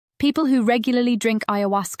people who regularly drink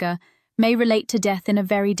ayahuasca may relate to death in a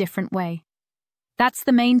very different way. That's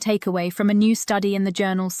the main takeaway from a new study in the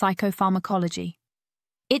journal Psychopharmacology.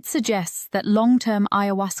 It suggests that long-term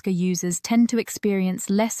ayahuasca users tend to experience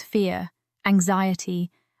less fear,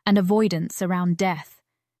 anxiety, and avoidance around death.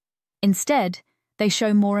 Instead, they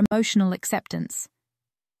show more emotional acceptance.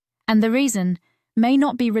 And the reason may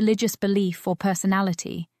not be religious belief or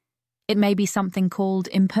personality. It may be something called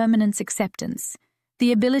impermanence acceptance,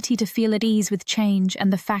 the ability to feel at ease with change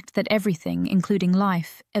and the fact that everything, including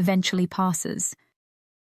life, eventually passes.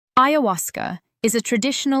 Ayahuasca is a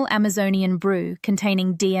traditional Amazonian brew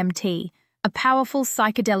containing DMT, a powerful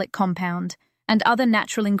psychedelic compound, and other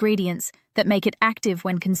natural ingredients that make it active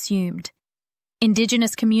when consumed.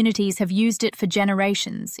 Indigenous communities have used it for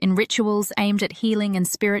generations in rituals aimed at healing and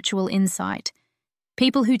spiritual insight.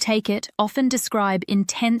 People who take it often describe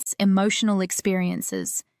intense emotional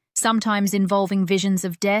experiences, sometimes involving visions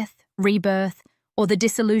of death, rebirth, or the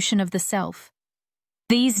dissolution of the self.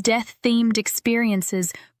 These death-themed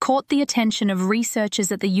experiences caught the attention of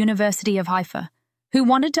researchers at the University of Haifa, who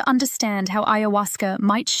wanted to understand how ayahuasca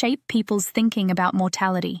might shape people's thinking about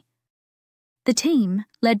mortality. The team,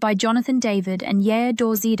 led by Jonathan David and Yair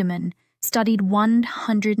Dor-Zederman, studied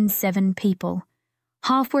 107 people.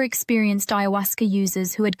 Half were experienced ayahuasca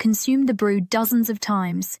users who had consumed the brew dozens of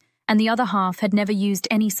times, and the other half had never used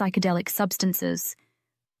any psychedelic substances.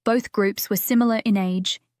 Both groups were similar in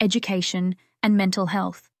age, education, and mental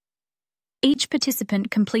health. Each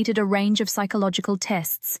participant completed a range of psychological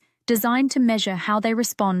tests designed to measure how they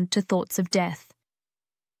respond to thoughts of death.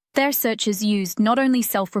 Their researchers used not only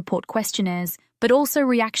self-report questionnaires, but also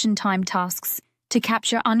reaction time tasks to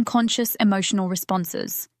capture unconscious emotional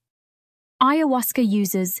responses. Ayahuasca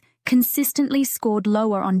users consistently scored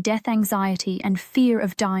lower on death anxiety and fear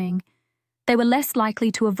of dying. They were less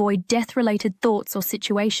likely to avoid death-related thoughts or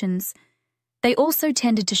situations. They also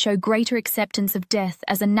tended to show greater acceptance of death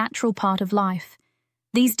as a natural part of life.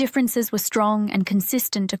 These differences were strong and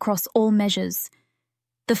consistent across all measures.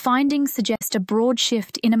 The findings suggest a broad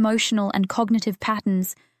shift in emotional and cognitive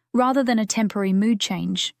patterns rather than a temporary mood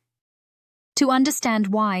change. To understand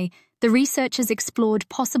why, the researchers explored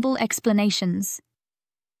possible explanations.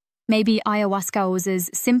 Maybe ayahuasca users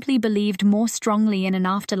simply believed more strongly in an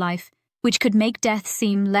afterlife, which could make death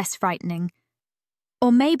seem less frightening.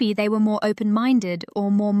 Or maybe they were more open-minded or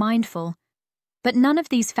more mindful. But none of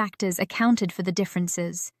these factors accounted for the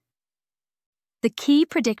differences. The key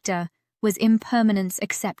predictor was impermanence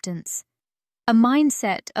acceptance, a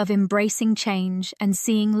mindset of embracing change and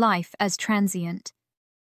seeing life as transient.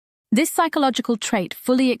 This psychological trait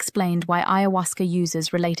fully explained why ayahuasca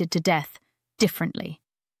users related to death differently.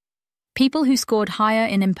 People who scored higher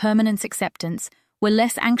in impermanence acceptance were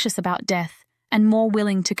less anxious about death and more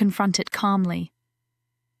willing to confront it calmly.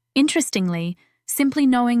 Interestingly, simply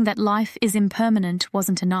knowing that life is impermanent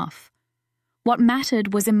wasn't enough. What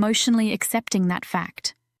mattered was emotionally accepting that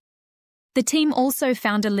fact. The team also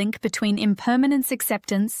found a link between impermanence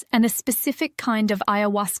acceptance and a specific kind of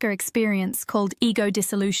ayahuasca experience called ego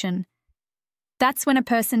dissolution. That's when a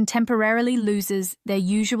person temporarily loses their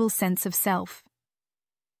usual sense of self.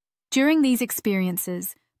 During these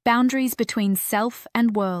experiences, boundaries between self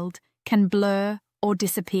and world can blur or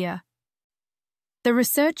disappear. The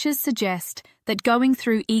researchers suggest that going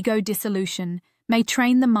through ego dissolution may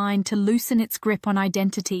train the mind to loosen its grip on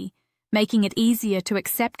identity, making it easier to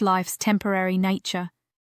accept life's temporary nature.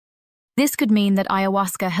 This could mean that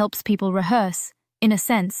ayahuasca helps people rehearse, in a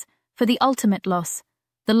sense, for the ultimate loss,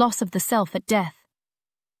 the loss of the self at death.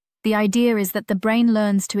 The idea is that the brain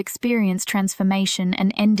learns to experience transformation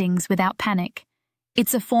and endings without panic.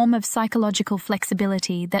 It's a form of psychological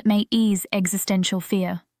flexibility that may ease existential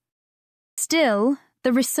fear. Still,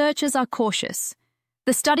 the researchers are cautious.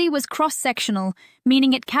 The study was cross-sectional,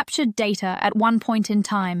 meaning it captured data at one point in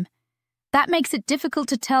time. That makes it difficult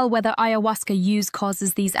to tell whether ayahuasca use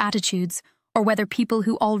causes these attitudes, or whether people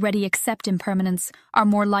who already accept impermanence are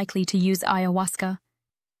more likely to use ayahuasca.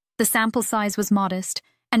 The sample size was modest,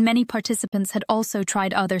 and many participants had also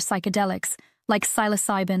tried other psychedelics, like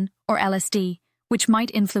psilocybin or LSD, which might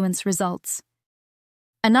influence results.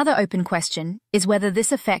 Another open question is whether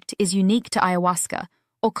this effect is unique to ayahuasca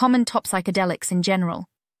or common top psychedelics in general.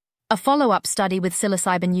 A follow-up study with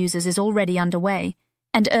psilocybin users is already underway,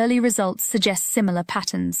 and early results suggest similar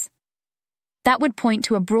patterns. That would point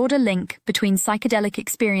to a broader link between psychedelic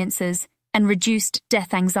experiences and reduced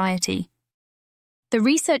death anxiety. The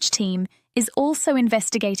research team is also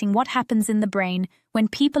investigating what happens in the brain when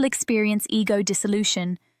people experience ego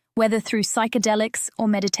dissolution, whether through psychedelics or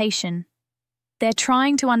meditation. They're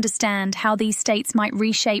trying to understand how these states might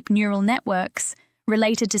reshape neural networks,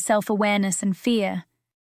 related to self-awareness and fear.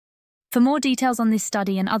 For more details on this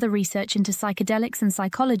study and other research into psychedelics and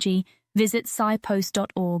psychology, visit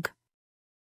scipost.org.